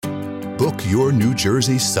Book your New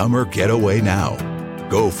Jersey summer getaway now.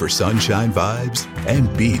 Go for sunshine vibes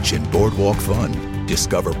and beach and boardwalk fun.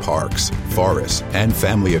 Discover parks, forests, and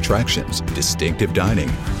family attractions, distinctive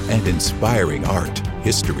dining, and inspiring art,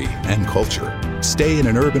 history, and culture. Stay in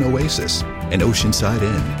an urban oasis, an oceanside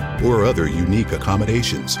inn, or other unique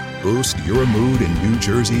accommodations. Boost your mood in New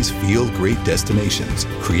Jersey's feel-great destinations.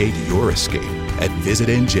 Create your escape at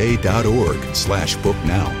visitnj.org/book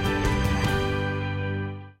now.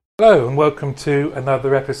 Hello and welcome to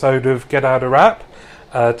another episode of Get Out a Wrap.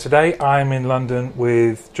 Today I'm in London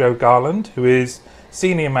with Joe Garland, who is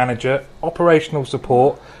Senior Manager, Operational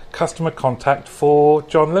Support, Customer Contact for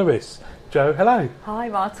John Lewis. Joe, hello. Hi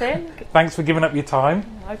Martin. Thanks for giving up your time.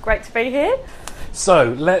 Oh, great to be here.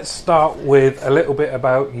 So let's start with a little bit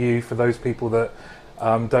about you for those people that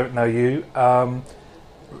don't know you.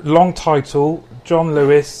 Long title, John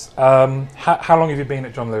Lewis. How long have you been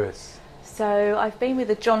at John Lewis? So I've been with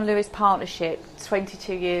the John Lewis Partnership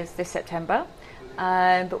 22 years this September,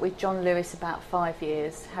 but with John Lewis about 5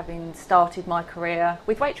 years, having started my career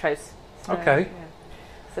with Waitrose. So, Okay. Yeah.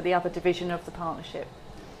 So the other division of the partnership.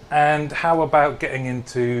 And how about getting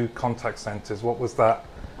into contact centres? What was that?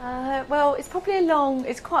 Well, it's probably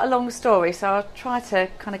it's quite a long story, so I'll try to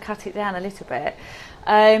kind of cut it down a little bit.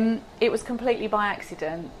 It was completely by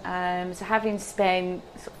accident. So having spent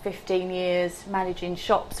sort of 15 years managing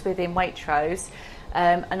shops within Waitrose,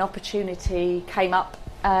 an opportunity came up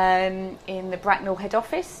in the Bracknell head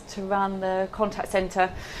office to run the contact centre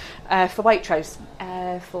for Waitrose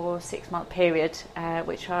for a 6-month period,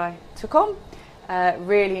 which I took on.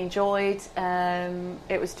 Really enjoyed.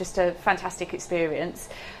 It was just a fantastic experience.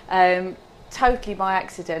 Totally by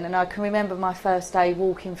accident, and I can remember my first day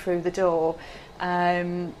walking through the door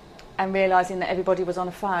and realising that everybody was on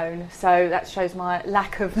a phone, so that shows my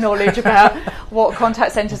lack of knowledge about what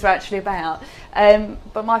contact centres were actually about.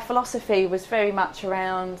 But my philosophy was very much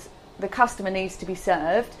around the customer needs to be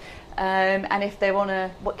served, and if they're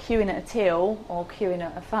queuing at a till or queuing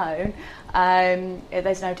at a phone,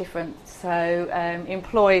 there's no difference. So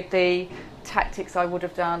employed the tactics I would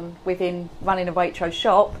have done within running a Waitrose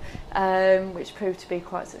shop, which proved to be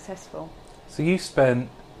quite successful. So you spent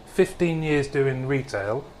 15 years doing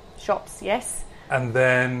retail. Shops, yes. And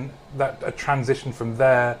then a transition from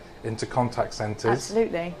there into contact centres.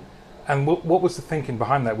 Absolutely. And what was the thinking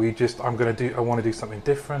behind that? Were you just, I want to do something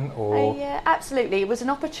different, or? Yeah, absolutely. It was an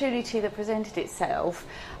opportunity that presented itself,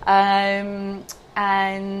 and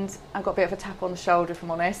I got a bit of a tap on the shoulder, if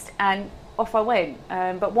I'm honest, and off I went.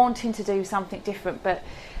 But wanting to do something different, but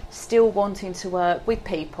still wanting to work with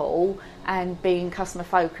people and being customer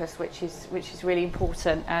focused, which is really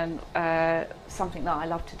important and something that I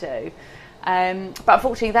love to do. But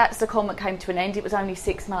unfortunately, that secondment came to an end. It was only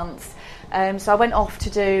 6 months, so I went off to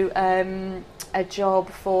do a job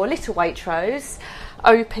for Little Waitrose,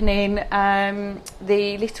 opening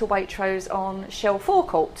the Little Waitrose on Shell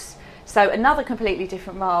forecourts. So another completely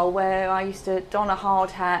different role, where I used to don a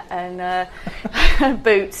hard hat and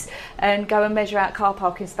boots and go and measure out car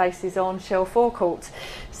parking spaces on Shell forecourts.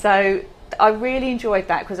 So I really enjoyed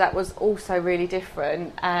that because that was also really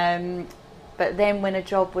different. But then when a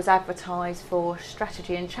job was advertised for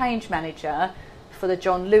strategy and change manager for the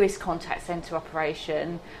John Lewis contact centre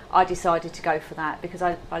operation, I decided to go for that because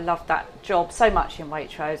I loved that job so much in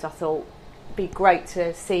Waitrose. I thought it'd be great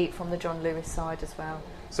to see it from the John Lewis side as well.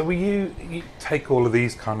 So will you take all of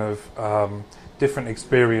these kind of different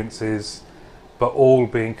experiences, but all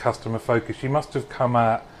being customer focused? You must have come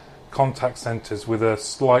at contact centres with a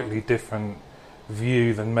slightly different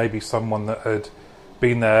view than maybe someone that had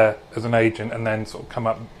been there as an agent and then sort of come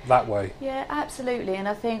up that way. Yeah, absolutely. And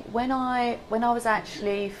I think when I was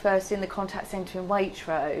actually first in the contact centre in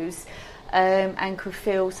Waitrose, and could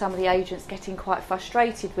feel some of the agents getting quite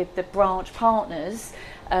frustrated with the branch partners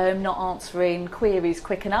not answering queries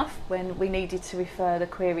quick enough when we needed to refer the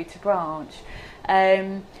query to branch.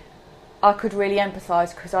 I could really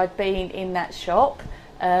empathise because I'd been in that shop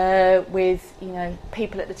with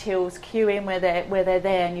people at the tills queuing where they're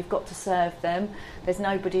there and you've got to serve them. There's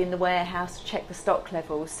nobody in the warehouse to check the stock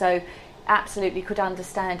levels, so absolutely could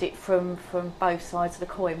understand it from both sides of the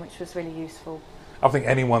coin, which was really useful. I think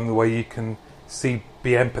anyone, the way you can be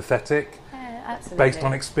empathetic, based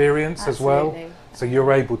on experience as well. So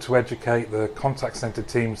you're able to educate the contact centre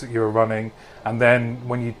teams that you were running, and then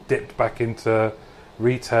when you dipped back into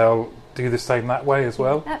retail, do the same that way as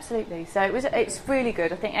well. Absolutely. So it's really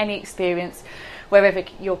good. I think any experience, wherever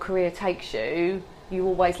your career takes you, you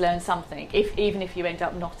always learn something. Even if you end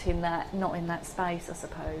up not in that space, I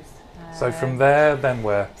suppose. So from there, then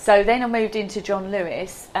where? So then I moved into John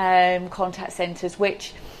Lewis contact centres,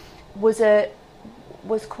 which was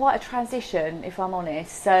was quite a transition, if I'm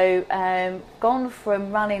honest. So gone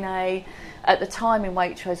from running at the time in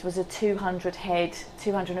Waitrose was a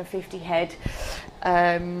 250 head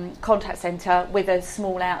contact centre with a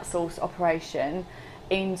small outsourced operation,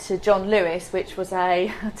 into John Lewis, which was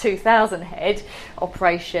a 2,000 head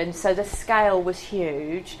operation. So the scale was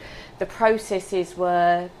huge. The processes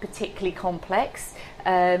were particularly complex,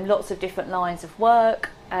 lots of different lines of work.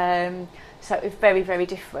 So it was very, very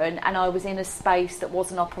different, and I was in a space that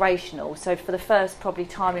wasn't operational. So for the first probably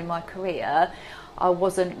time in my career, I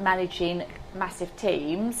wasn't managing massive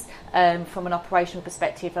teams from an operational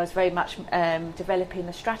perspective. I was very much developing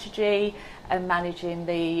the strategy and managing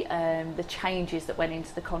the changes that went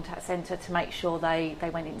into the contact centre to make sure they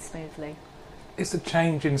went in smoothly. Is the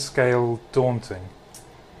change in scale daunting?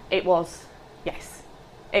 It was, yes.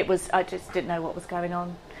 It was. I just didn't know what was going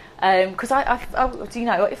on. Because I, you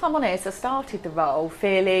know, if I'm honest, I started the role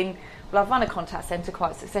feeling, well, I've run a contact centre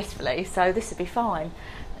quite successfully, so this would be fine.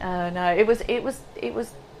 No, it was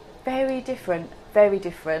very different, very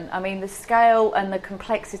different. I mean, the scale and the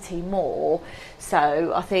complexity more.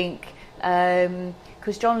 So I think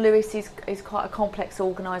because John Lewis is quite a complex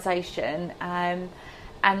organisation, and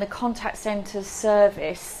the contact centres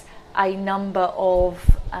service a number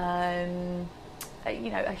of, a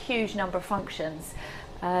huge number of functions.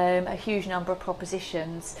 A huge number of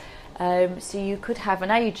propositions. So you could have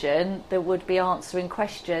an agent that would be answering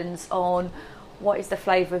questions on what is the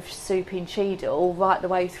flavour of soup in Cheadle, right the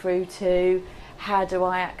way through to how do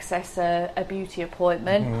I access a beauty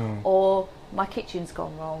appointment, or my kitchen's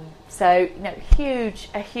gone wrong. So a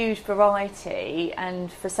huge variety,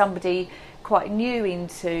 and for somebody quite new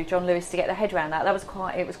into John Lewis to get their head around that was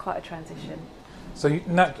quite a transition. So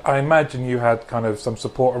I imagine you had kind of some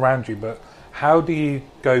support around you, but how do you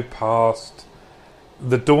go past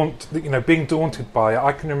the being daunted by it?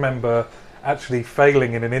 I can remember actually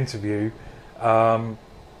failing in an interview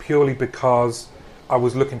purely because I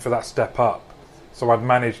was looking for that step up. So I'd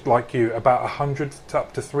managed, like you, about 100 to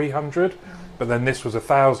up to 300, but then this was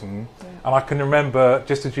 1,000. Yeah. And I can remember,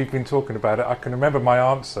 just as you've been talking about it, I can remember my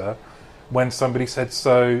answer when somebody said,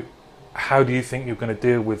 so how do you think you're going to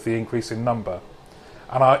deal with the increase in number?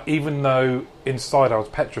 And even though inside I was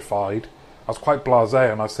petrified, I was quite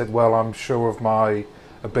blasé, and I said, well, I'm sure of my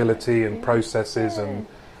ability and processes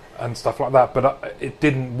and stuff like that, but it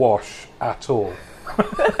didn't wash at all.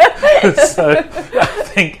 So I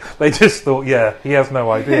think they just thought, yeah, he has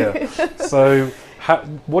no idea. So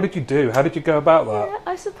what did you do? How did you go about that?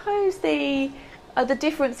 Yeah, I suppose the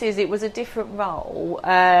difference is it was a different role,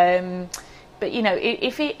 but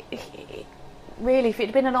if it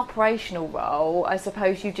had been an operational role, I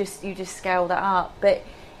suppose you just scale that up. But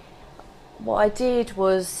what I did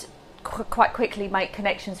was quite quickly make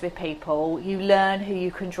connections with people. You learn who you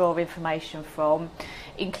can draw information from,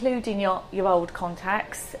 including your old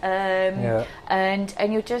contacts, and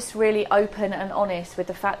you're just really open and honest with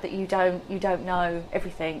the fact that you don't know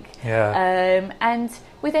everything. And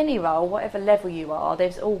with any role, whatever level you are,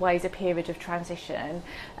 there's always a period of transition.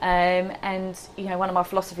 And one of my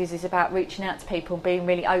philosophies is about reaching out to people and being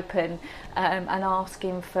really open and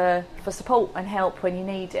asking for support and help when you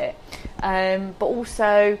need it. But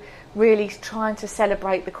also really trying to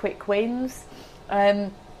celebrate the quick wins.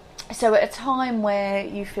 So at a time where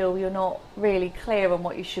you feel you're not really clear on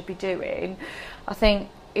what you should be doing, I think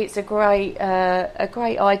it's a great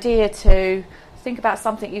idea to think about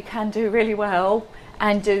something you can do really well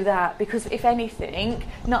and do that, because if anything,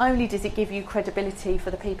 not only does it give you credibility for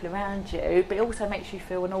the people around you, but it also makes you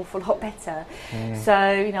feel an awful lot better. So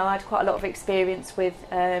I had quite a lot of experience with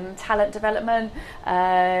talent development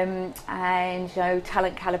and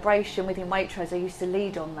talent calibration within Waitrose. I used to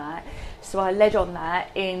lead on that, so I led on that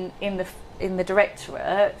in the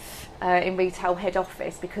directorate in retail head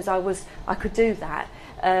office, because I could do that.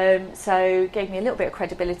 So it gave me a little bit of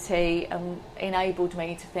credibility and enabled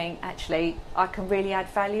me to think, actually, I can really add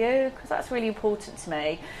value, because that's really important to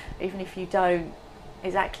me. Even if you don't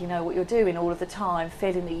exactly know what you're doing all of the time,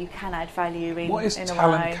 feeling that you can add value in a way. What is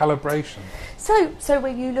talent calibration? So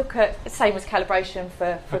when you look at, same as calibration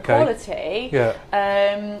for quality,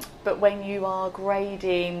 but when you are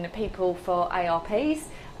grading people for ARPs,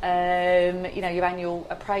 your annual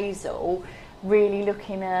appraisal, really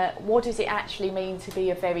looking at what does it actually mean to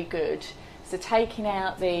be a very good. So taking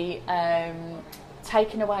away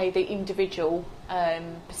the individual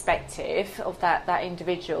perspective of that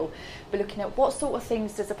individual, but looking at what sort of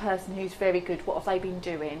things does a person who's very good, what have they been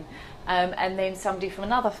doing, and then somebody from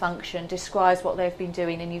another function describes what they've been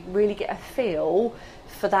doing, and you really get a feel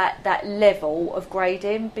for that level of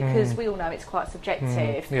grading, because we all know it's quite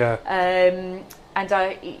subjective.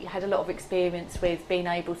 I had a lot of experience with being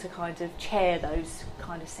able to kind of chair those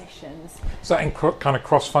kind of sessions. So in kind of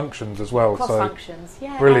cross functions as well. Cross functions,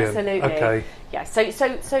 yeah, brilliant. Absolutely. Okay. Yeah.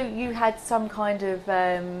 So you had some kind of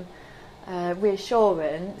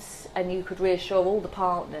reassurance, and you could reassure all the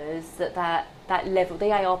partners that level,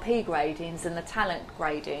 the ARP gradings and the talent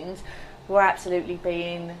gradings, were absolutely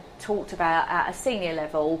being talked about at a senior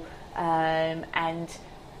level, and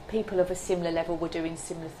people of a similar level were doing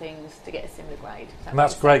similar things to get a similar grade. And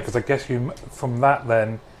that's great, because I guess from that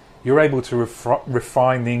then you're able to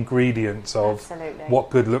refine the ingredients of absolutely. What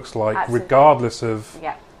good looks like, absolutely. regardless of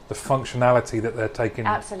yeah. the functionality that they're taking.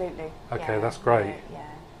 Absolutely. Okay, yeah. that's great.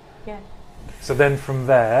 Yeah. So then from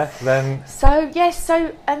there,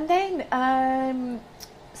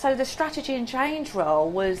 So the strategy and change role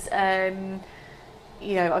was,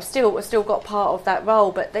 I've still got part of that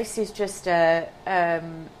role, but this is just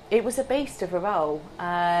it was a beast of a role,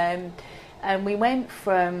 and we went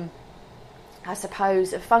from, I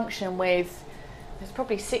suppose, a function with, there's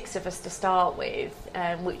probably 6 of us to start with,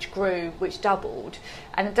 which grew, which doubled,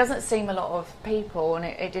 and it doesn't seem a lot of people, and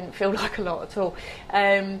it didn't feel like a lot at all,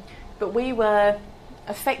 but we were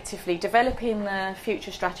effectively developing the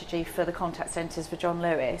future strategy for the contact centres for John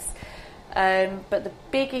Lewis, but the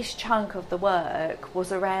biggest chunk of the work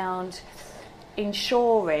was around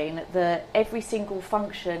ensuring that every single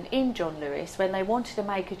function in John Lewis, when they wanted to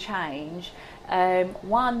make a change,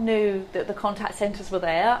 one knew that the contact centres were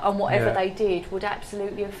there, and whatever they did would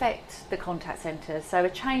absolutely affect the contact centres. So a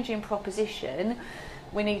change in proposition,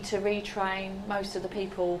 we need to retrain most of the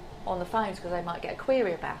people on the phones because they might get a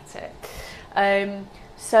query about it.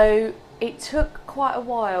 So it took quite a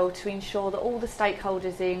while to ensure that all the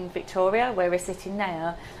stakeholders in Victoria, where we're sitting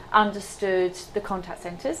now, understood the contact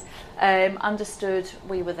centres, understood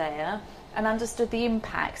we were there, and understood the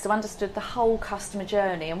impact, so understood the whole customer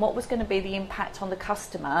journey and what was going to be the impact on the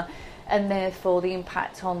customer, and therefore the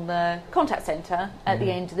impact on the contact centre at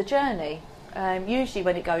the end of the journey. Usually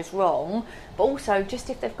when it goes wrong, but also just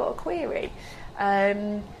if they've got a query.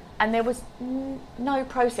 And there was no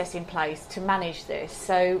process in place to manage this.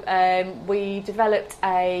 So we developed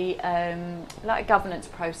a governance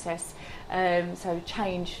process, so a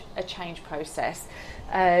change process,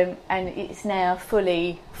 and it's now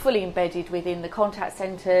fully embedded within the contact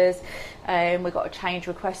centres. We've got a change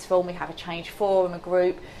request form, we have a change forum, a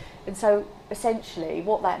group. And so essentially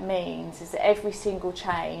what that means is that every single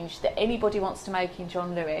change that anybody wants to make in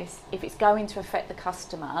John Lewis, if it's going to affect the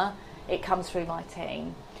customer, it comes through my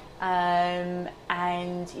team. And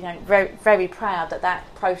very, very proud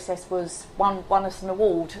that process was won us an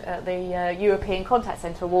award at the European Contact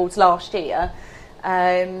Centre Awards last year,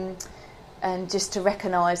 and just to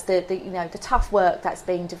recognise the tough work that's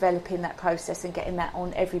been developing that process and getting that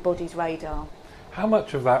on everybody's radar. How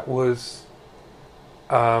much of that was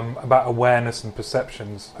about awareness and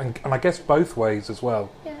perceptions, and I guess both ways as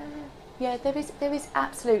well? Yeah, there is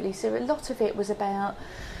absolutely. So a lot of it was about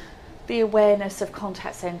the awareness of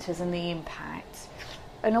contact centres and the impact,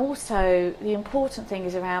 and also the important thing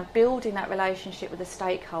is around building that relationship with the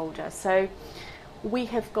stakeholder. So we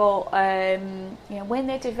have got when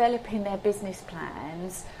they're developing their business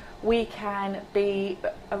plans, we can be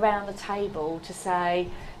around the table to say,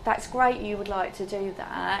 that's great, you would like to do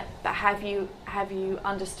that, but have you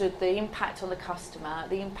understood the impact on the customer,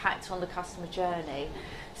 the impact on the customer journey?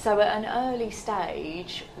 So at an early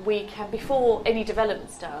stage, we can, before any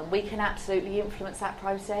development's done, we can absolutely influence that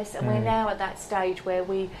process. And we're now at that stage where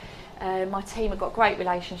my team have got great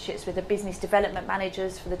relationships with the business development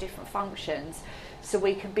managers for the different functions, so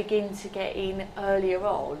we can begin to get in earlier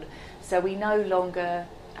on. So we no longer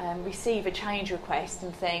receive a change request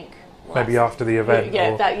and think, maybe after the event.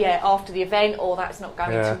 After the event, or that's not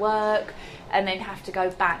going to work, and then have to go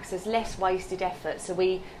back. So there's less wasted effort. So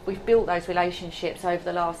we've built those relationships over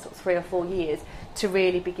the last 3 or 4 years to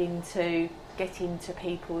really begin to get into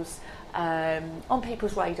people's on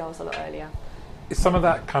people's radars a lot earlier. Is some of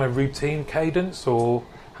that kind of routine cadence, or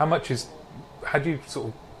how do you sort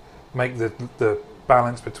of make the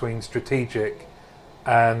balance between strategic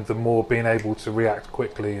and the more being able to react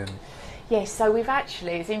quickly? And yes, so we've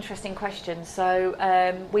actually, it's an interesting question. So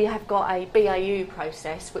we have got a BAU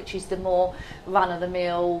process, which is the more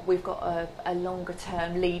run-of-the-mill. We've got a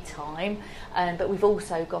longer-term lead time, but we've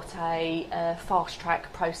also got a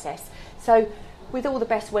fast-track process. So with all the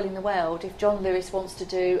best will in the world, if John Lewis wants to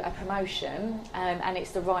do a promotion and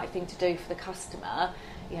it's the right thing to do for the customer,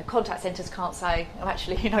 contact centres can't say, oh,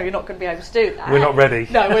 actually, you're not going to be able to do that. We're not ready.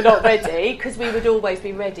 No, we're not ready, because we would always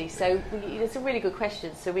be ready. So it's a really good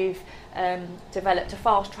question. So we've developed a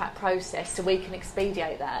fast track process so we can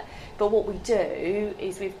expedite that. But what we do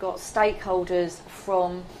is we've got stakeholders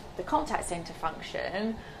from the contact centre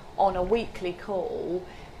function on a weekly call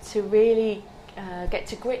to really get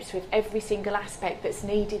to grips with every single aspect that's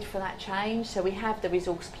needed for that change. So we have the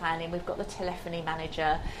resource planning, we've got the telephony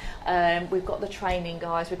manager, we've got the training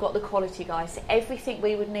guys, we've got the quality guys. So everything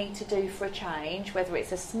we would need to do for a change, whether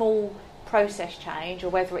it's a small process change or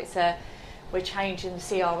whether it's we're changing the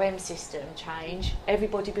CRM system change,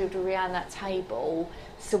 everybody will be around that table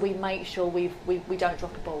so we make sure we don't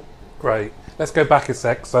drop a ball. Great. Let's go back a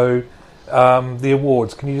sec. So the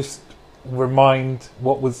awards, can you just remind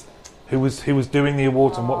who was doing the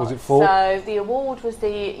awards and what was it for? So the award was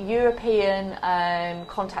the European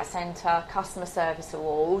Contact Centre Customer Service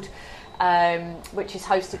Award, which is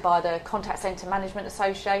hosted by the Contact Centre Management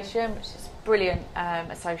Association, which is a brilliant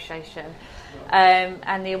association.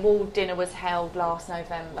 And the award dinner was held last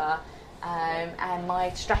November. And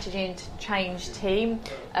my strategy and change team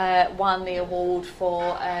won the award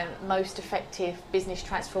for most effective business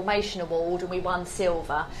transformation award, and we won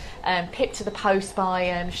silver, pipped to the post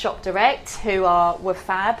by Shop Direct, who were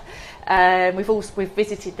fab. We've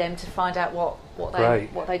visited them to find out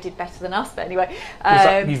what they did better than us. But anyway,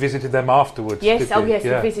 you visited them afterwards? Yes, did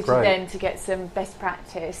you? We visited them to get some best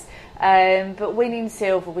practice. But winning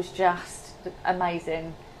silver was just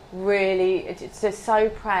amazing. Really, it's just so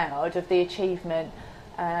proud of the achievement,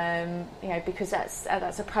 because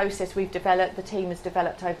that's a process we've developed, the team has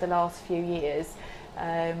developed over the last few years,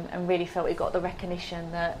 and really felt it got the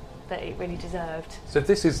recognition that it really deserved. So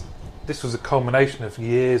this was a culmination of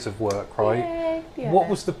years of work, right? Yeah. What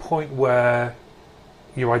was the point where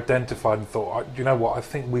you identified and thought, you know what, I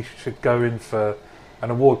think we should go in for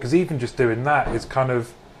an award? Because even just doing that is kind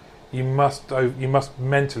of, you must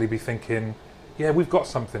mentally be thinking, yeah, we've got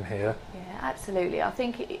something here. Yeah, absolutely. I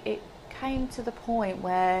think it came to the point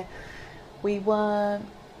where we weren't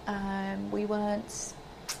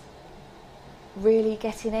really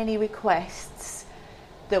getting any requests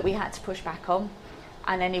that we had to push back on,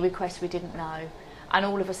 and any requests we didn't know. And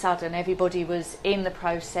all of a sudden, everybody was in the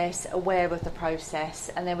process, aware of the process,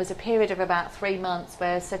 and there was a period of about 3 months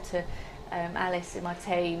where I said to Alice in my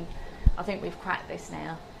team, I think we've cracked this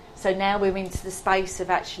now. So now we're into the space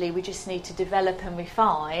of actually we just need to develop and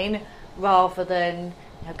refine rather than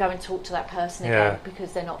go and talk to that person again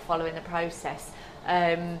because they're not following the process.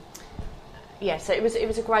 So it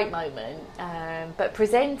was a great moment. But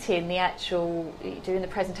presenting doing the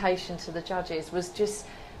presentation to the judges was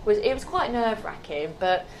quite nerve-wracking,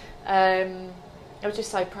 but I was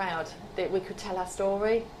just so proud that we could tell our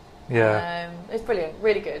story. Yeah. It was brilliant,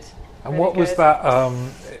 really good. And what was that,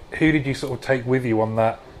 who did you sort of take with you on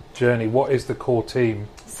that journey? What is the core team?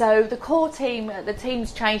 So the core team, the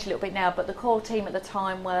team's changed a little bit now, but the core team at the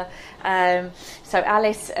time were so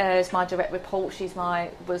Alice is my direct report. She was my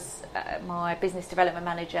business development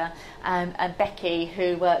manager, and Becky,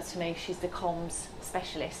 who works for me, she's the comms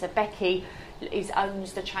specialist. So Becky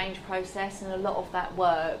owns the change process, and a lot of that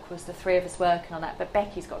work was the three of us working on that. But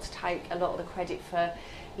Becky's got to take a lot of the credit for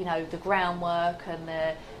the groundwork and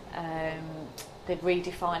the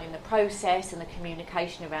redefining the process and the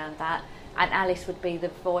communication around that, and Alice would be the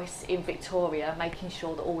voice in Victoria, making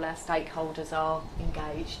sure that all our stakeholders are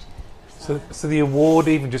engaged. So the award,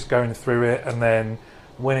 even just going through it and then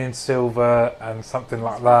winning silver and something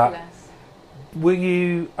like that, were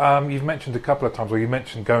you, you've mentioned a couple of times, or you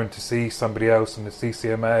mentioned going to see somebody else in the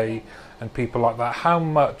CCMA and people like that. How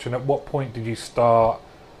much and at what point did you start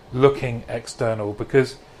looking external?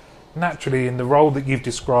 Because naturally in the role that you've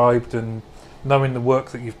described and knowing the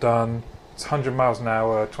work that you've done, it's 100 miles an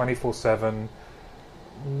hour, 24/7.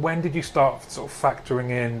 When did you start sort of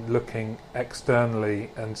factoring in looking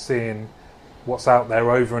externally and seeing what's out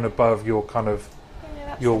there over and above your kind of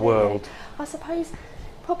your world? I suppose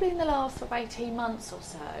probably in the last 18 months or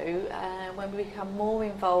so, when we become more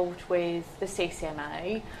involved with the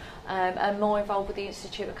CCMA and more involved with the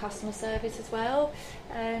Institute of Customer Service as well.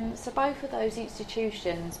 So both of those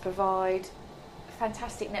institutions provide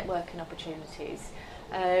fantastic networking opportunities,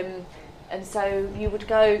 and so you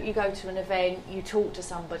go to an event, you talk to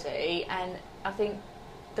somebody, and I think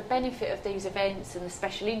the benefit of these events and the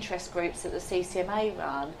special interest groups that the CCMA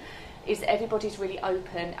run is that everybody's really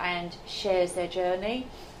open and shares their journey.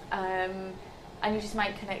 and you just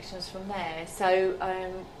make connections from there. So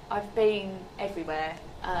I've been everywhere.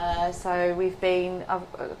 So we've been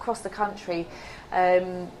across the country,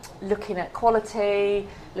 looking at quality,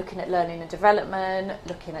 looking at learning and development,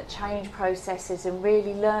 looking at change processes, and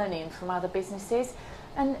really learning from other businesses.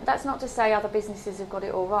 And that's not to say other businesses have got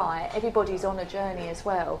it all right. Everybody's on a journey as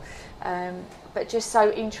well. But just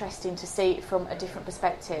so interesting to see it from a different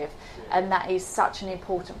perspective. And that is such an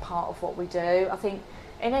important part of what we do. I think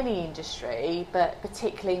in any industry, but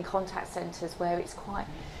particularly in contact centres where it's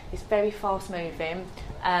very fast moving.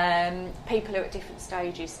 People are at different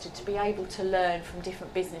stages. To be able to learn from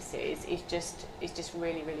different businesses is just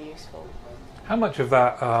really, really useful. How much of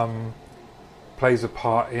that plays a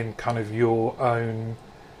part in kind of your own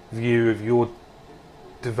view of your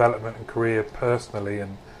development and career personally,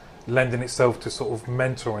 and lending itself to sort of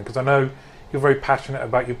mentoring? Because I know you're very passionate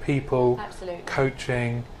about your people, absolutely,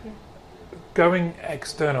 coaching, going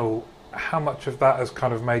external. How much of that has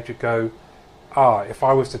kind of made you go, if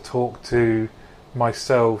I was to talk to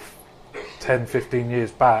myself 10, 15 years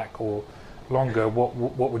back or longer, what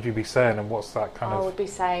would you be saying, and what's that kind of... I would be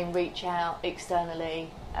saying reach out externally,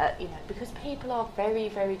 because people are very,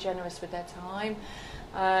 very generous with their time.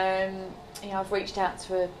 I've reached out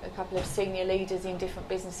to a couple of senior leaders in different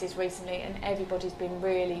businesses recently, and everybody's been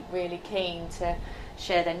really, really keen to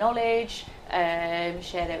share their knowledge,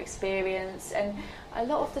 share their experience, and a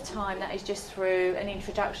lot of the time that is just through an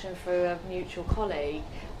introduction through a mutual colleague.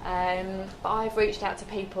 But I've reached out to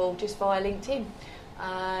people just via LinkedIn.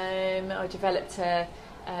 I developed a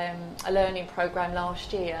learning program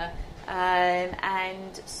last year,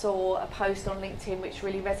 and saw a post on LinkedIn which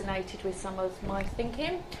really resonated with some of my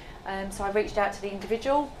thinking. So I reached out to the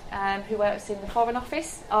individual who works in the Foreign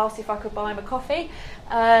Office, asked if I could buy him a coffee,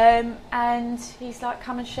 and he's like,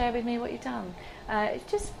 come and share with me what you've done.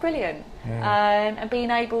 It's just brilliant. And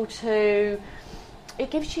being able to,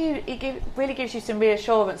 it really gives you some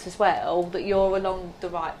reassurance as well that you're along the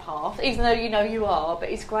right path, even though you know you are, but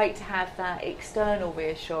it's great to have that external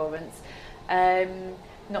reassurance,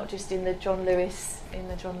 not just in the John Lewis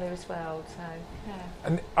world. So yeah.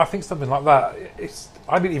 And I think something like that,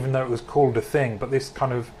 I didn't even know it was called a thing, but this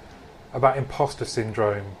kind of about imposter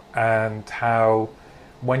syndrome, and how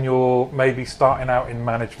when you're maybe starting out in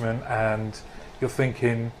management and you're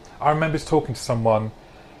thinking, I remember talking to someone,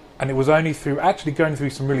 and it was only through actually going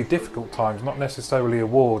through some really difficult times, not necessarily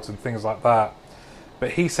awards and things like that,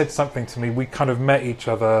 but he said something to me. We kind of met each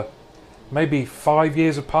other maybe 5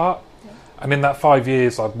 years apart. And in that 5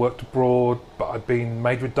 years, I'd worked abroad, but I'd been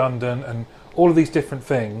made redundant and all of these different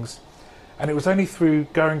things. And it was only through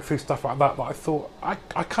going through stuff like that I thought, I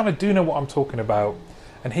kind of do know what I'm talking about.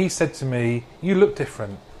 And he said to me, you look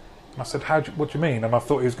different. And I said, what do you mean? And I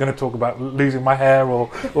thought he was going to talk about losing my hair or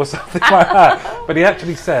something like that. But he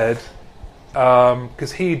actually said,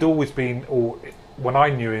 because he'd always been, or when I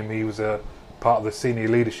knew him, he was a part of the senior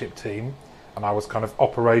leadership team, and I was kind of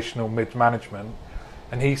operational mid-management.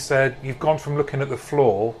 And he said, you've gone from looking at the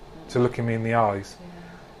floor to looking me in the eyes.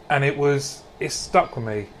 Yeah. And it stuck with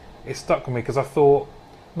me. It stuck with me because I thought,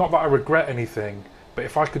 not that I regret anything, but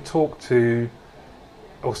if I could talk to,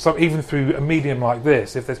 even through a medium like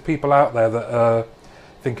this, if there's people out there that are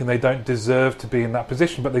thinking they don't deserve to be in that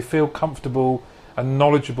position, but they feel comfortable and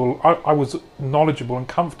knowledgeable. I was knowledgeable and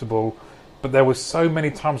comfortable, but there were so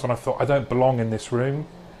many times when I thought I don't belong in this room,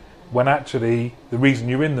 when actually the reason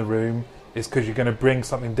you're in the room is because you're going to bring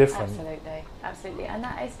something different. Absolutely. And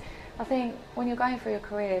that is, I think, when you're going through your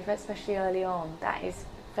career, especially early on, that is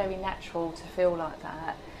very natural to feel like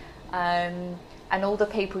that. And all the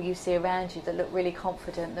people you see around you that look really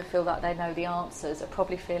confident, that feel like they know the answers, are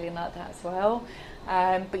probably feeling like that as well.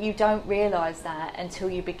 But you don't realise that until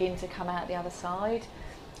you begin to come out the other side.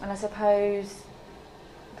 And I suppose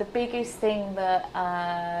the biggest thing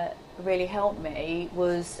that really helped me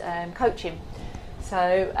was coaching.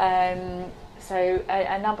 So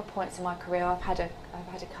a number of points in my career, I've had a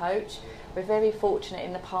coach. We're very fortunate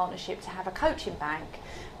in the partnership to have a coaching bank.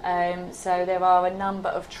 So there are a number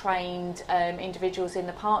of trained individuals in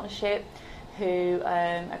the partnership who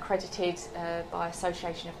are accredited by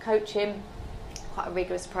Association of Coaching, quite a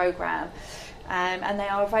rigorous programme. And they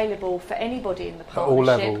are available for anybody in the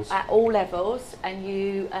partnership at all levels. And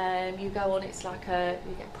you go on. It's like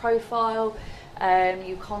you get a profile.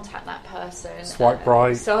 You contact that person. Swipe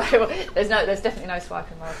right. So there's definitely no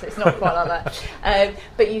swiping right. It's not quite like that.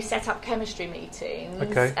 But you set up chemistry meetings,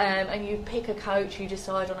 okay. And you pick a coach. You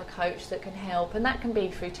decide on a coach that can help, and that can be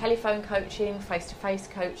through telephone coaching, face-to-face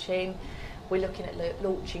coaching. We're looking at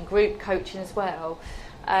launching group coaching as well,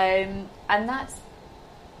 and that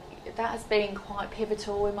has been quite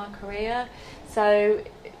pivotal in my career. So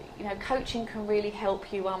coaching can really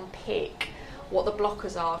help you unpick what the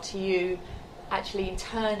blockers are to you actually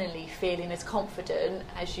internally feeling as confident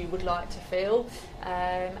as you would like to feel,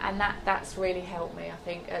 and that's really helped me, I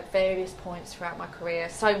think, at various points throughout my career,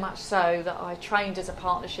 so much so that I trained as a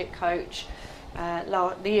partnership coach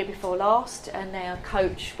the year before last, and now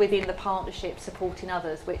coach within the partnership supporting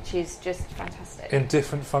others, which is just fantastic. In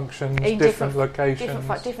different functions, in different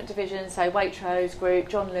locations? Different divisions, so Waitrose Group,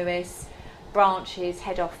 John Lewis, branches,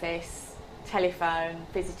 head office, telephone,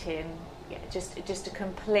 visiting, just a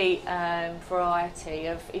complete variety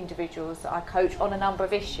of individuals that I coach on a number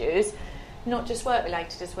of issues, not just work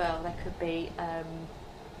related as well. There could be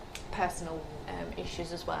personal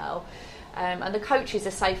issues as well, and the coaches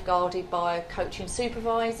are safeguarded by coaching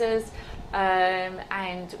supervisors,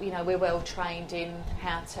 and we're well trained in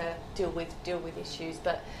how to deal with issues.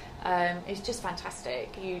 But it's just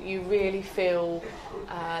fantastic. You really feel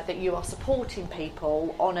that you are supporting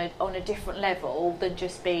people on a different level than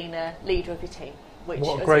just being a leader of your team.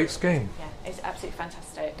 What a great scheme! Yeah, it's absolutely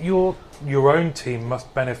fantastic. Your own team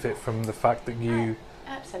must benefit from the fact that you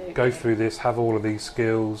absolutely go through this, have all of these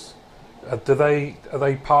skills. Are they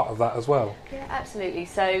part of that as well? Yeah, absolutely.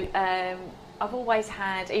 So I've always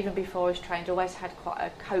had, even before I was trained, always had quite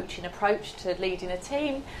a coaching approach to leading a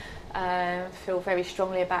team. Feel very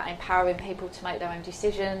strongly about empowering people to make their own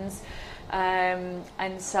decisions, and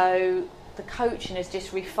so the coaching has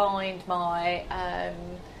just refined my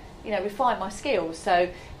skills. So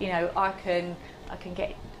I can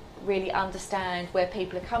really understand where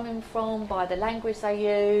people are coming from by the language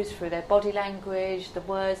they use, through their body language, the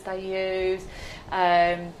words they use,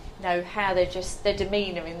 how their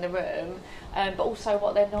demeanour in the room, but also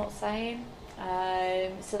what they're not saying.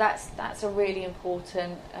 So that's a really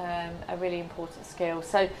important skill.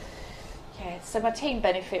 So my team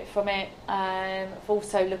benefit from it.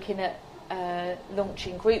 Also looking at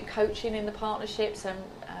launching group coaching in the partnerships, and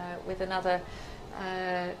with another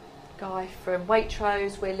guy from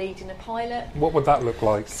Waitrose, we're leading a pilot. What would that look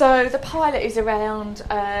like? So the pilot is around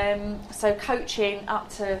coaching up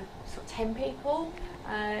to sort of 10 people.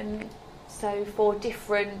 So for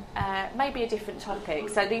different, maybe a different topic.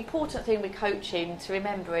 So the important thing with coaching to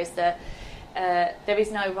remember is that there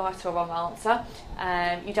is no right or wrong answer.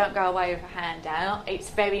 You don't go away with a handout. It's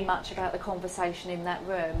very much about the conversation in that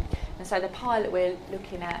room. And so the pilot we're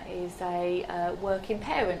looking at is a working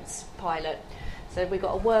parents pilot. So we've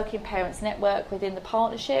got a working parents network within the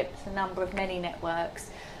partnership. It's a number of many networks.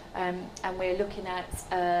 And we're looking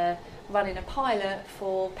at running a pilot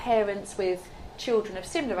for parents with children of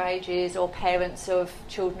similar ages or parents of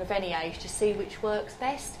children of any age to see which works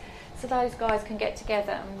best. So those guys can get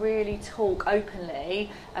together and really talk openly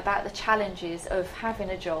about the challenges of having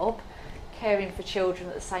a job, caring for children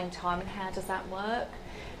at the same time, and how does that work.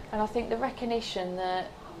 And I think the recognition that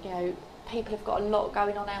people have got a lot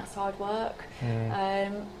going on outside work,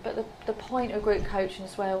 but the point of group coaching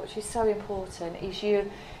as well, which is so important, is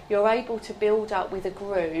you're able to build up with a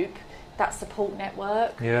group that support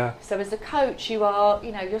network. Yeah. So as a coach,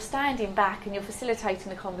 you're standing back and you're facilitating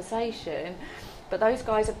the conversation, but those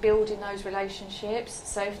guys are building those relationships.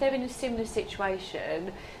 So if they're in a similar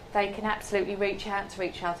situation, they can absolutely reach out to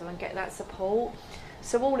each other and get that support.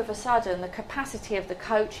 So all of a sudden, the capacity of the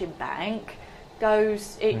coaching bank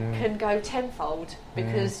can go tenfold,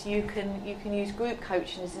 because you can use group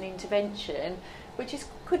coaching as an intervention, which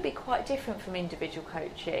could be quite different from individual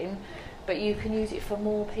coaching, but you can use it for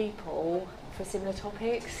more people for similar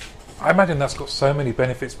topics. I imagine that's got so many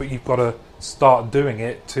benefits, but you've got to start doing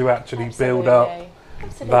it to actually build up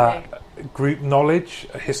that group knowledge,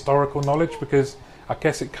 historical knowledge, because I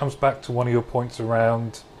guess it comes back to one of your points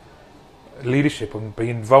around leadership and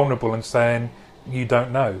being vulnerable and saying you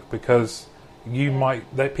don't know, because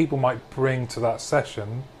people might bring to that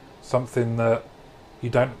session something that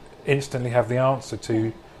you don't instantly have the answer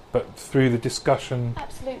to, but through the discussion,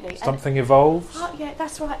 absolutely, something evolves. Yeah,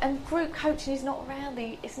 that's right. And group coaching is not around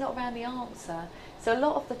the answer. So a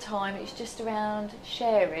lot of the time, it's just around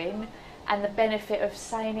sharing and the benefit of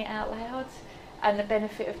saying it out loud, and the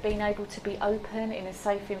benefit of being able to be open in a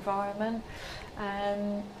safe environment,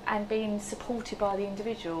 and being supported by the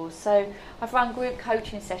individuals. So I've run group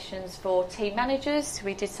coaching sessions for team managers.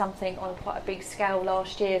 We did something on quite a big scale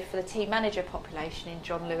last year for the team manager population in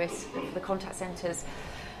John Lewis, for the contact centres.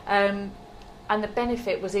 And the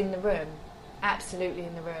benefit was in the room, absolutely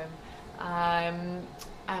in the room.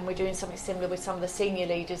 And we're doing something similar with some of the senior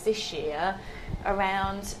leaders this year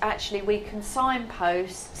around, actually we can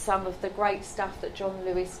signpost some of the great stuff that John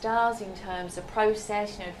Lewis does in terms of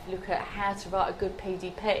process. If you look at how to write a good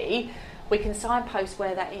PDP, we can signpost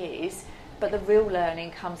where that is, But the real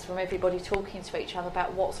learning comes from everybody talking to each other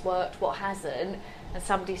about what's worked, what hasn't, and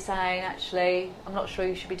somebody saying, actually, I'm not sure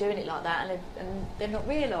you should be doing it like that, and they're not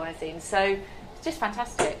realising. So it's just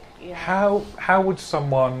fantastic. Yeah. How would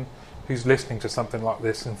someone who's listening to something like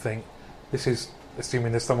this and think, this is,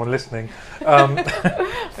 assuming there's someone listening,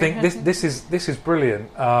 think this is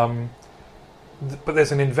brilliant, but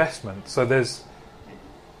there's an investment. So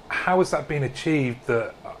how has that been achieved?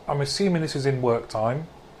 That I'm assuming this is in work time.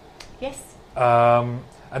 Yes. And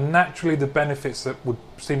naturally the benefits that would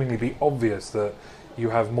seemingly be obvious, that you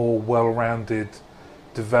have more well-rounded,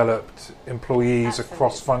 developed employees Absolutely.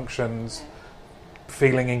 across functions,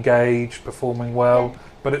 feeling engaged, performing well. Yeah.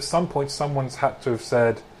 But at some point someone's had to have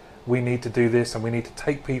said, we need to do this, and we need to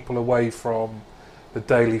take people away from the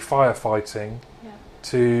daily firefighting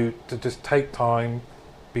to just take time,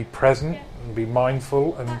 be present and be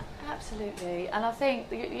mindful. And absolutely. And I think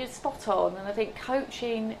you're spot on, and I think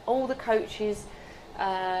coaching, all the coaches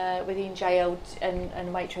within JL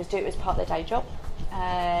and Waitrose do it as part of their day job,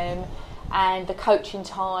 and the coaching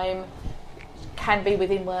time can be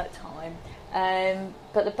within work time,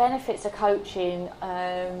 but the benefits of coaching,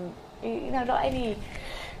 like any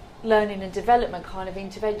learning and development kind of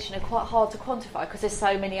intervention, are quite hard to quantify because there's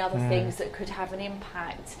so many other things that could have an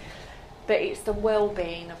impact. But it's the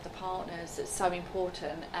well-being of the partners that's so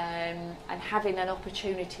important, and having an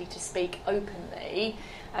opportunity to speak openly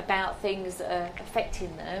about things that are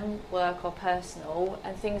affecting them, work or personal,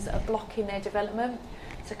 and things that are blocking their development.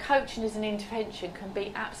 So coaching as an intervention can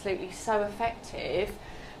be absolutely so effective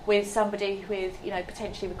with somebody with,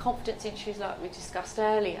 potentially with confidence issues like we discussed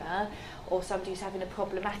earlier, or somebody who's having a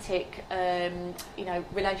problematic,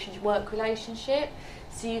 work relationship.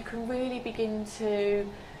 So you can really begin to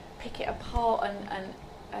pick it apart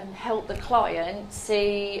and help the client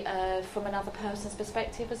see from another person's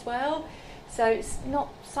perspective as well. So it's not,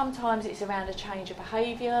 sometimes it's around a change of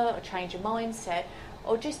behaviour, a change of mindset,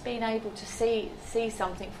 or just being able to see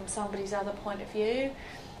something from somebody's other point of view.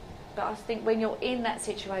 But I think when you're in that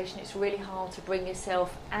situation, it's really hard to bring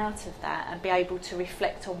yourself out of that and be able to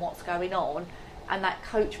reflect on what's going on, and that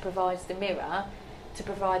coach provides the mirror to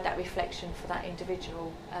provide that reflection for that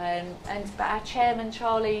individual. But our chairman,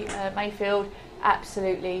 Charlie Mayfield,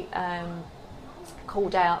 absolutely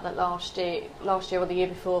called out that last year or the year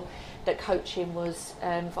before, that coaching was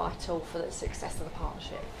vital for the success of the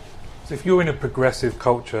partnership. so if you're in a progressive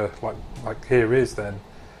culture like here is, then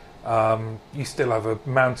you still have a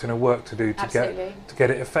mountain of work to do to get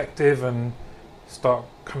it effective, and start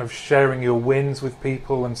kind of sharing your wins with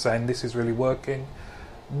people and saying this is really working.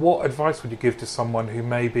 What advice would you give to someone who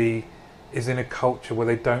maybe is in a culture where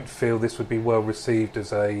they don't feel this would be well received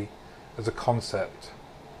as a concept?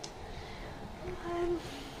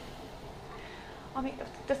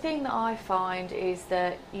 The thing that I find is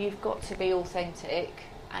that you've got to be authentic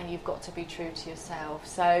and you've got to be true to yourself.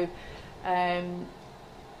 So I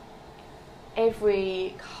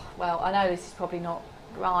know this is probably not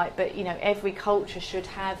right, but every culture should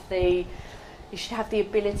have the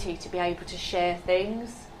ability to be able to share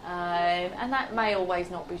things, and that may always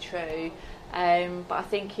not be true, but I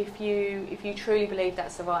think if you truly believe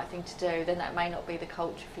that's the right thing to do, then that may not be the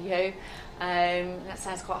culture for you. That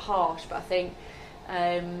sounds quite harsh, but I think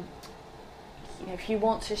if you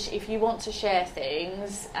want to share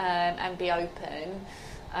things and be open,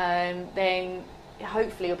 then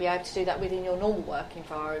hopefully you'll be able to do that within your normal work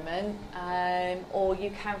environment, or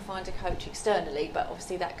you can find a coach externally, but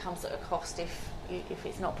obviously that comes at a cost if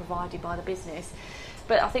it's not provided by the business.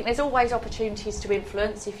 But I think there's always opportunities to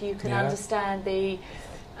influence if you can understand the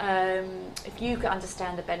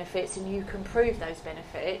benefits and you can prove those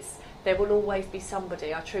benefits. There will always be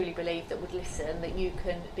somebody, I truly believe, that would listen, that you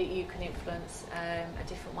can influence a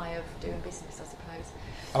different way of doing business, I suppose.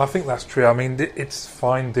 And I think that's true. I mean, it's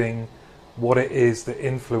finding what it is that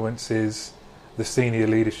influences the senior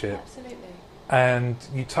leadership. Absolutely. And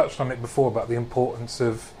you touched on it before about the importance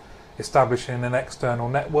of establishing an external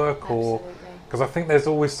network, because I think there's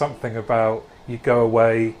always something about you go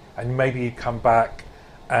away and maybe you come back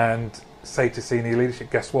and say to senior leadership,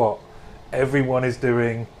 guess what? Everyone is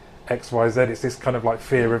doing X, Y, Z. It's this kind of like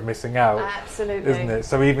fear of missing out, absolutely, isn't it?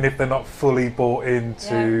 So even if they're not fully bought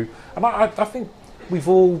into, and I think we've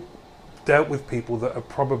all dealt with people that are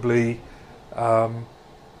probably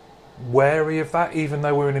wary of that, even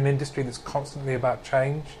though we're in an industry that's constantly about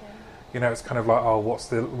change. It's kind of like, oh, what's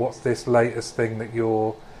this latest thing that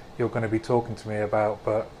you're going to be talking to me about?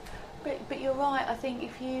 But you're right. I think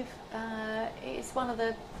if it's one of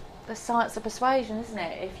the science of persuasion, isn't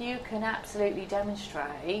it? If you can absolutely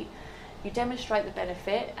demonstrate the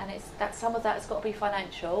benefit, and some of that's got to be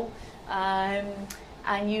financial.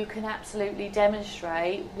 and you can absolutely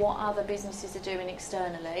demonstrate what other businesses are doing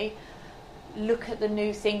externally. Look at the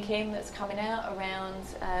new thinking that's coming out around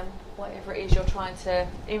whatever it is you're trying to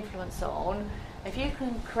influence on. If you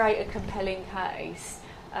can create a compelling case,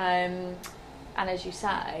 and as you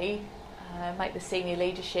say, make the senior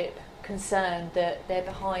leadership concerned that they're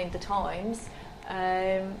behind the times,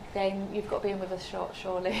 then you've got to be in with a shot,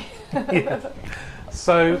 surely. Yeah.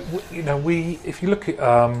 So, if you look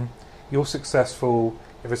at you're successful,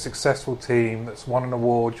 you have a successful team that's won an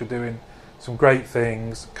award, you're doing some great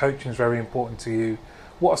things, coaching is very important to you.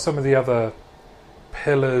 What are some of the other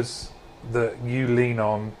pillars that you lean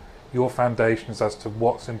on, your foundations as to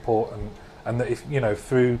what's important, and that if,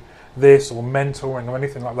 through this or mentoring or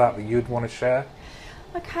anything like that you'd want to share?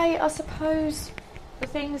 Okay, I suppose the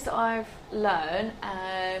things that I've learned,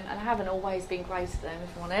 and I haven't always been great at them,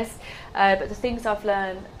 if I'm honest, but the things I've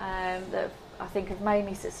learned that I think have made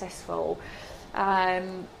me successful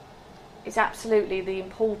is absolutely the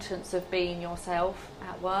importance of being yourself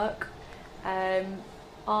at work. I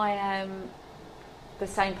am the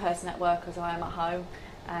same person at work as I am at home.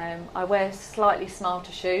 I wear slightly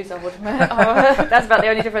smarter shoes, I would admit. That's about the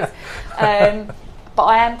only difference. But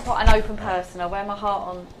I am quite an open person. I wear my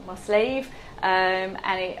heart on my sleeve, and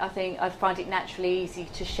I think I find it naturally easy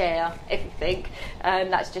to share everything.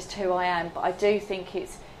 That's just who I am. But I do think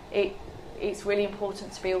it's really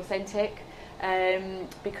important to be authentic,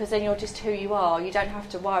 because then you're just who you are. You don't have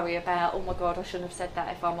to worry about, oh my God, I shouldn't have said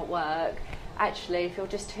that if I'm at work. Actually, if you're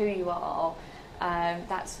just who you are,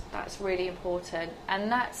 that's really important.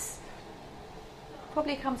 And that's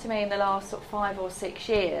probably come to me in the last sort of 5 or 6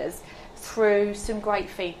 years through some great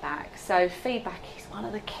feedback. So feedback is one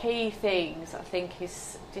of the key things I think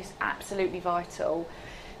is just absolutely vital.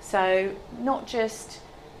 So not just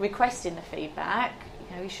requesting the feedback,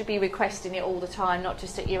 you should be requesting it all the time, not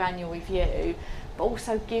just at your annual review, but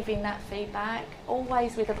also giving that feedback,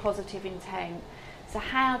 always with a positive intent. So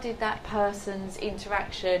how did that person's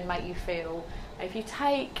interaction make you feel? If you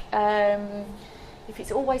take, if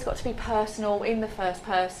it's always got to be personal in the first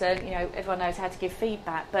person, everyone knows how to give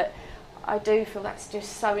feedback, but I do feel that's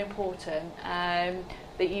just so important,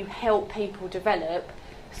 that you help people develop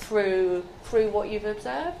through what you've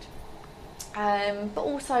observed. But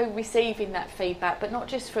also receiving that feedback, but not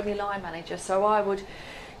just from your line manager. So I would,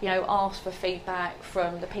 ask for feedback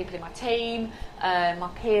from the people in my team, my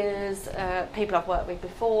peers, people I've worked with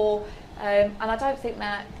before, and I don't think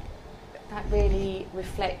that really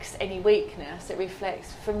reflects any weakness. It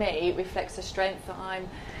reflects the strength that I'm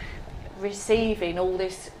receiving all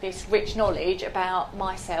this rich knowledge about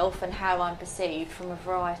myself and how I'm perceived from a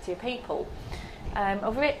variety of people.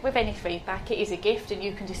 With any feedback, it is a gift, and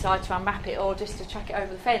you can decide to unwrap it or just to chuck it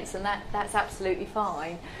over the fence, and that's absolutely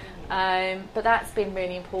fine. But that's been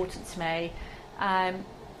really important to me. And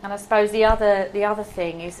I suppose the other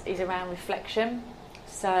thing is around reflection.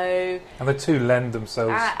 So, and the two lend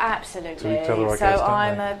themselves absolutely to each other, I guess, so don't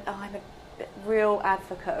I'm they? a real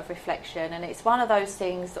advocate of reflection, and it's one of those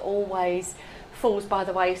things that always falls by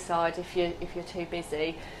the wayside if you're too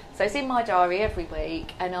busy. So it's in my diary every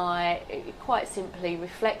week, and I quite simply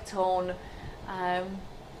reflect on,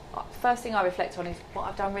 first thing I reflect on is what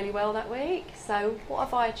I've done really well that week. So what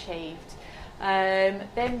have I achieved?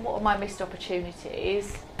 Then what are my missed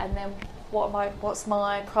opportunities? And then what's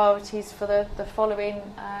my priorities for the following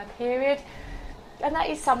period? And that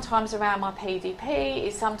is sometimes around my PDP,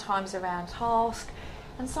 it's sometimes around task,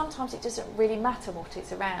 and sometimes it doesn't really matter what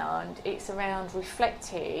it's around. It's around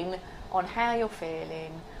reflecting on how you're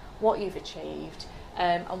feeling, what you've achieved,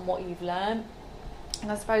 and what you've learned.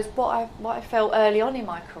 And I suppose what I felt early on in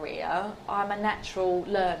my career, I'm a natural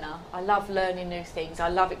learner. I love learning new things. I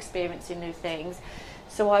love experiencing new things.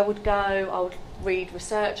 So I would read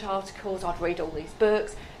research articles, I'd read all these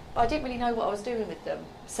books, but I didn't really know what I was doing with them.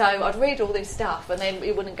 So I'd read all this stuff and then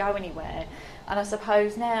it wouldn't go anywhere. And I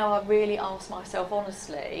suppose now I really ask myself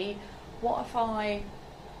honestly, what have I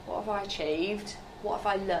achieved? What have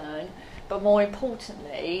I learned? But more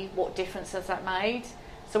importantly, what difference has that made?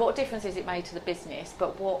 So what difference has it made to the business?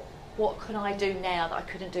 But what can I do now that I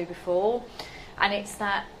couldn't do before? And it's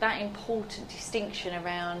that important distinction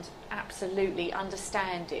around absolutely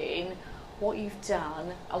understanding what you've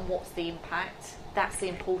done and what's the impact. That's the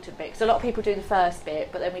important bit. Because a lot of people do the first bit,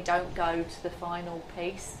 but then we don't go to the final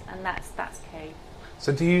piece, and that's key.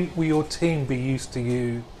 So will your team be used to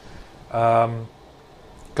you?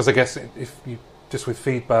 Because I guess if you just with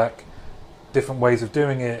feedback, different ways of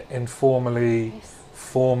doing it, informally, Yes.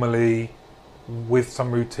 formally, with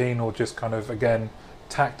some routine, or just kind of again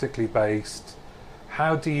tactically based.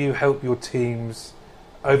 How do you help your teams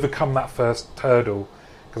overcome that first hurdle?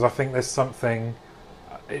 Because I think there's something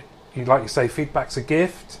like you say, feedback's a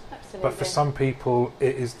gift. Absolutely. But for some people,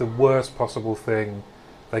 it is the worst possible thing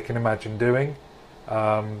they can imagine doing.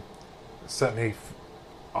 Certainly,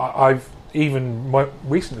 I've even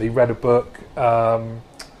recently read a book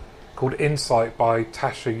called Insight by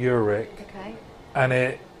Tasha Eurich, Okay. and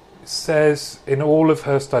it says in all of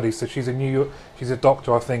her studies, so she's a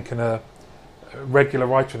doctor, I think, and a regular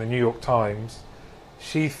writer in the New York Times.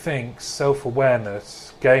 She thinks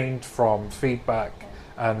self-awareness gained from feedback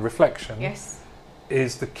and reflection Yes.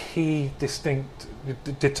 is the key distinct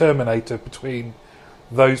determinator between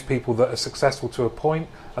those people that are successful to a point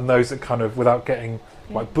and those that kind of, without getting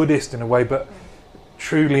like Buddhist in a way, but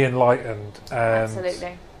truly enlightened. And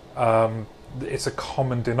Absolutely. It's a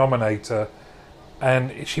common denominator.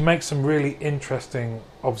 And she makes some really interesting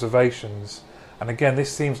observations. And again,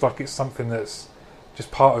 this seems like it's something that's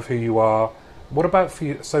just part of who you are. What about for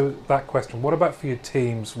you? So that question, what about for your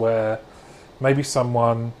teams where maybe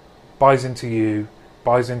someone buys into you,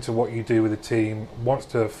 buys into what you do with a team, wants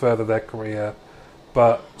to further their career,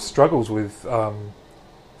 but struggles with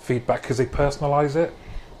feedback because they personalise it?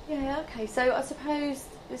 Yeah, okay. So I suppose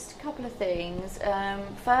there's a couple of things.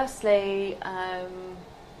 Firstly,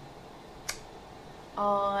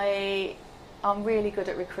 I'm really good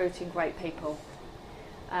at recruiting great people,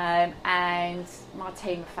 and my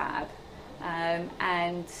team are fab.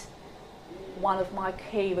 And one of my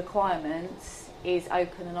key requirements is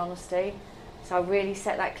open and honesty. So I really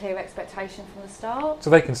set that clear expectation from the start. So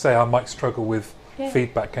they can say, I might struggle with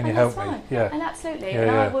feedback, can you help me? Fine. Yeah, and absolutely. Yeah,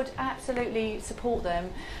 and yeah. I would absolutely support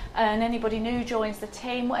them. And anybody new joins the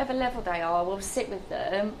team, whatever level they are, will sit with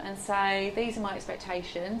them and say, these are my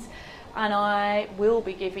expectations, and I will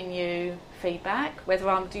be giving you feedback, whether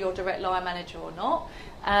I'm your direct line manager or not,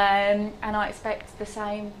 and I expect the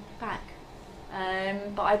same back.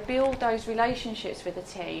 But I build those relationships with the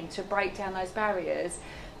team to break down those barriers,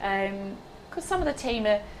 because some of the team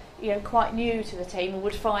are, quite new to the team and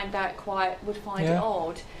would find it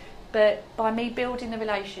odd. But by me building the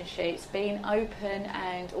relationships, being open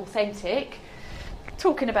and authentic,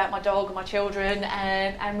 talking about my dog and my children,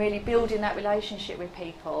 and really building that relationship with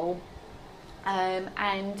people,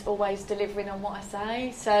 and always delivering on what I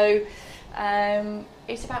say. So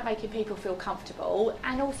it's about making people feel comfortable,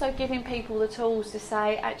 and also giving people the tools to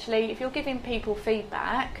say, actually, if you're giving people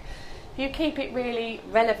feedback, if you keep it really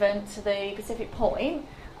relevant to the specific point,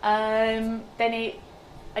 and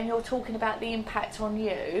you're talking about the impact on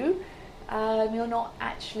you, you're not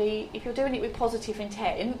actually, if you're doing it with positive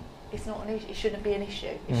intent, it's not an issue. It shouldn't be an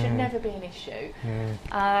issue. It should never be an issue.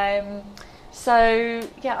 So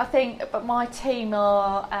yeah, I think, but my team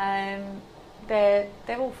are, they're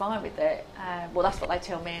all fine with it. Well, that's what they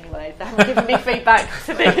tell me anyway. They haven't given me feedback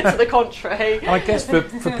to the contrary. And I guess for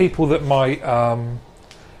people that might,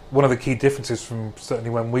 one of the key differences from certainly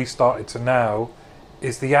when we started to now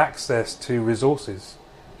is the access to resources,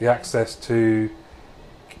 the access to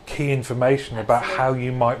key information about how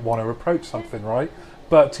you might want to approach something, right?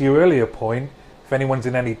 But to your earlier point, if anyone's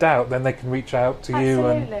in any doubt, then they can reach out to you.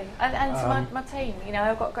 Absolutely. And to my team,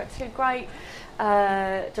 I've got two great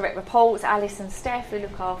direct reports, Alice and Steph, who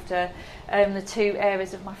look after the two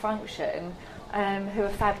areas of my function, who are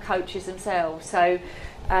fab coaches themselves. So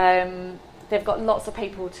they've got lots of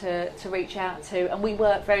people to reach out to, and we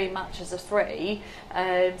work very much as a three,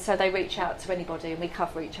 so they reach out to anybody and we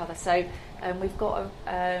cover each other. So we've got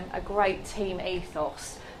a great team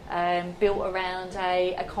ethos built around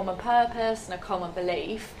a common purpose and a common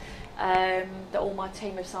belief that all my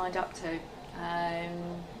team have signed up to.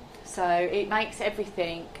 So it makes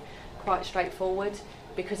everything quite straightforward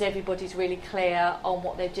because everybody's really clear on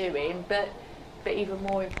what they're doing, but even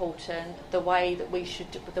more important, the way that we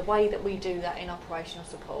do that in operational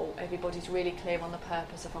support. Everybody's really clear on the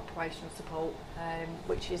purpose of operational support,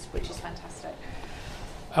 which is fantastic.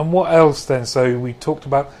 And what else then? So we talked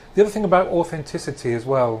about the other thing about authenticity as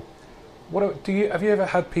well. Have you ever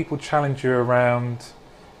had people challenge you around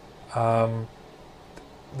that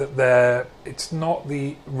it's not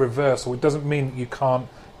the reverse, or it doesn't mean that you can't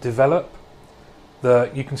develop,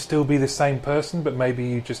 that you can still be the same person, but maybe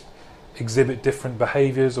you just exhibit different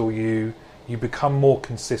behaviours, or you become more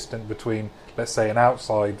consistent between, let's say, an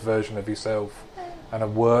outside version of yourself and a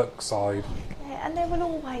work side? Yeah, and there will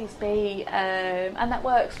always be, and that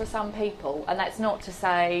works for some people, and that's not to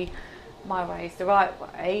say my way is the right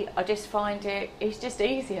way. I just find it's just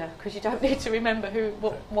easier because you don't need to remember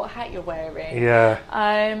what hat you're wearing. Yeah.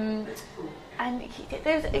 And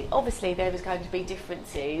obviously there is going to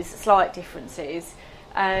be slight differences,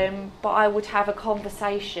 but I would have a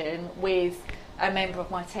conversation with a member of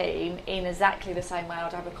my team in exactly the same way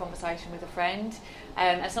I'd have a conversation with a friend.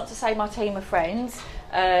 It's not to say my team are friends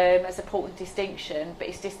as an important distinction, but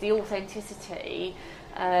it's just the authenticity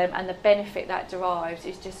and the benefit that derives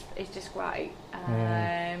is just great.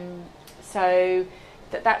 So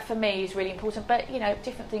that for me is really important. But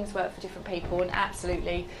different things work for different people, and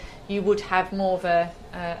absolutely you would have more of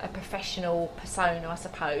a professional persona, I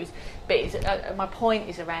suppose. But my point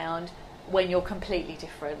is around when you're completely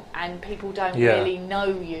different and people don't really know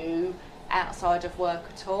you outside of work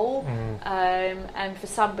at all. And for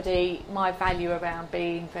somebody, my value around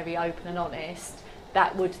being very open and honest,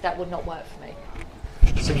 that would not work for me.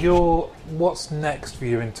 So what's next for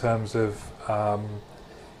you in terms of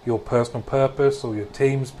your personal purpose or your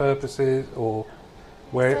team's purposes, or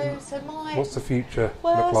what's the future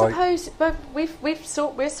look like? I suppose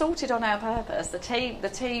we're sorted on our purpose. The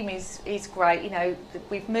team is great.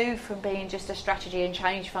 We've moved from being just a strategy and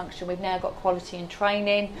change function. We've now got quality and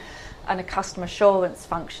training and a customer assurance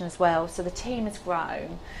function as well. So the team has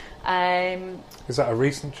grown. Is that a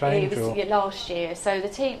recent change? It was last year. So the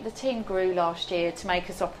team grew last year to make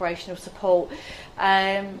us operational support.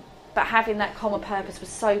 But having that common purpose was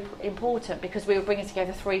so important because we were bringing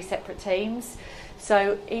together 3 separate teams.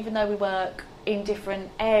 So even though we work in different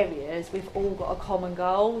areas, we've all got a common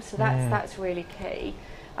goal. So that's really key.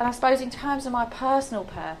 And I suppose in terms of my personal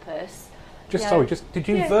purpose... did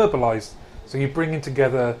you verbalise? So you're bringing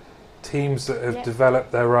together teams that have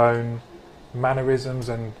developed their own mannerisms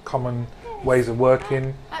and common ways of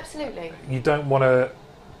working. Absolutely. You don't want to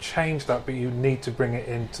change that, but you need to bring it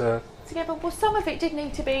into... together. Well, some of it did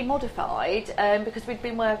need to be modified because we'd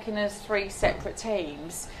been working as 3 separate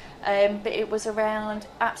teams. But it was around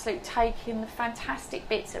absolutely taking the fantastic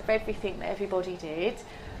bits of everything that everybody did,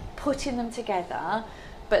 putting them together,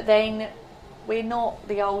 but then we're not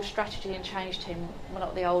the old strategy and change team, we're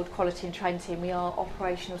not the old quality and training team, we are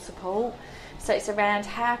operational support. So it's around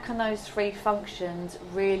how can those 3 functions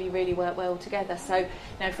really, really work well together. So,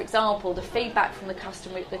 for example, the feedback from the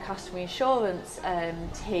customer assurance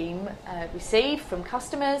team received from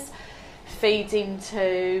customers feeds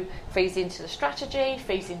into the strategy,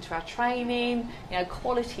 feeds into our training.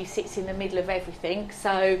 Quality sits in the middle of everything.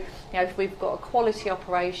 So, if we've got a quality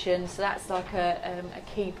operation, so that's like a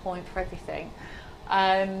key point for everything.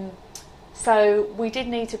 So we did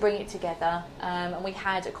need to bring it together, and we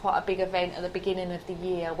had quite a big event at the beginning of the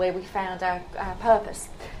year where we found our purpose.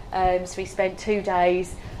 So we spent 2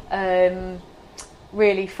 days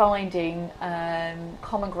really finding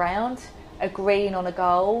common ground, agreeing on a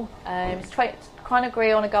goal. Trying to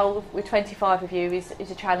agree on a goal with 25 of you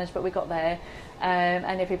is a challenge, but we got there.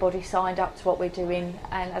 And everybody signed up to what we're doing,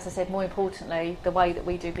 and as I said, more importantly, the way that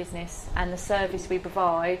we do business and the service we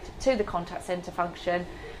provide to the contact centre function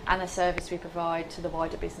and the service we provide to the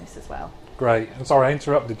wider business as well. Great. I'm sorry I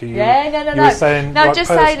interrupted you. You were saying, just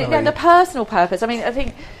saying the personal purpose. I mean,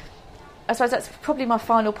 I suppose that's probably my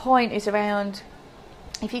final point, is around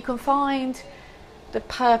if you can find the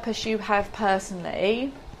purpose you have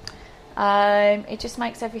personally, it just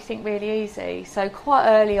makes everything really easy. So quite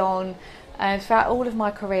early on, throughout all of my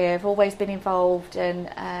career, I've always been involved and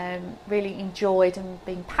really enjoyed and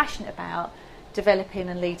been passionate about developing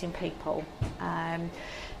and leading people.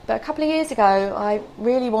 But a couple of years ago, I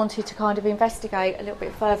really wanted to kind of investigate a little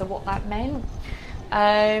bit further what that meant.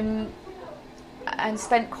 And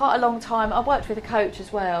spent quite a long time. I worked with a coach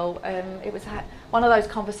as well. It was one of those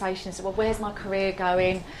conversations, well, where's my career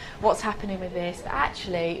going? What's happening with this? But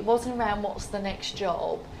actually, it wasn't around what's the next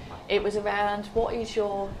job. It was around what is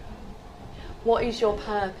your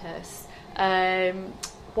purpose?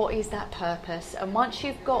 What is that purpose? And once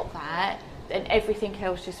you've got that, then everything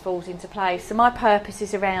else just falls into place. So my purpose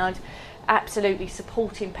is around absolutely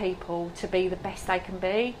supporting people to be the best they can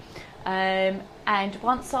be. And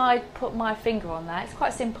once I put my finger on that, it's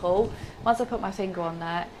quite simple. Once I put my finger on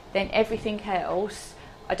that, then everything else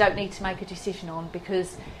I don't need to make a decision on,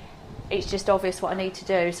 because it's just obvious what I need to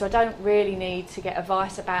do. So I don't really need to get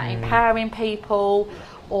advice about empowering people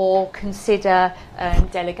or consider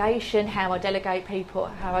delegation, how I delegate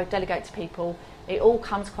to people. It all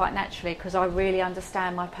comes quite naturally because I really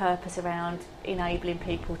understand my purpose around enabling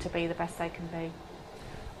people to be the best they can be.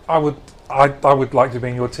 I would like to be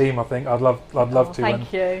in your team. I think I'd love to.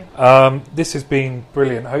 Thank you. This has been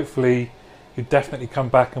brilliant. Hopefully, you definitely come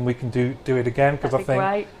back and we can do it again, because I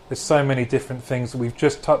think there's so many different things that we've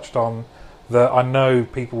just touched on that I know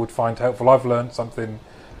people would find helpful. I've learned something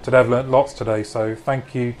today. I've learned lots today. So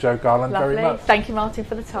thank you, Jo Garland, very much. Thank you, Martin,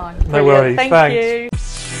 for the time. No worries. Thank Thanks. you.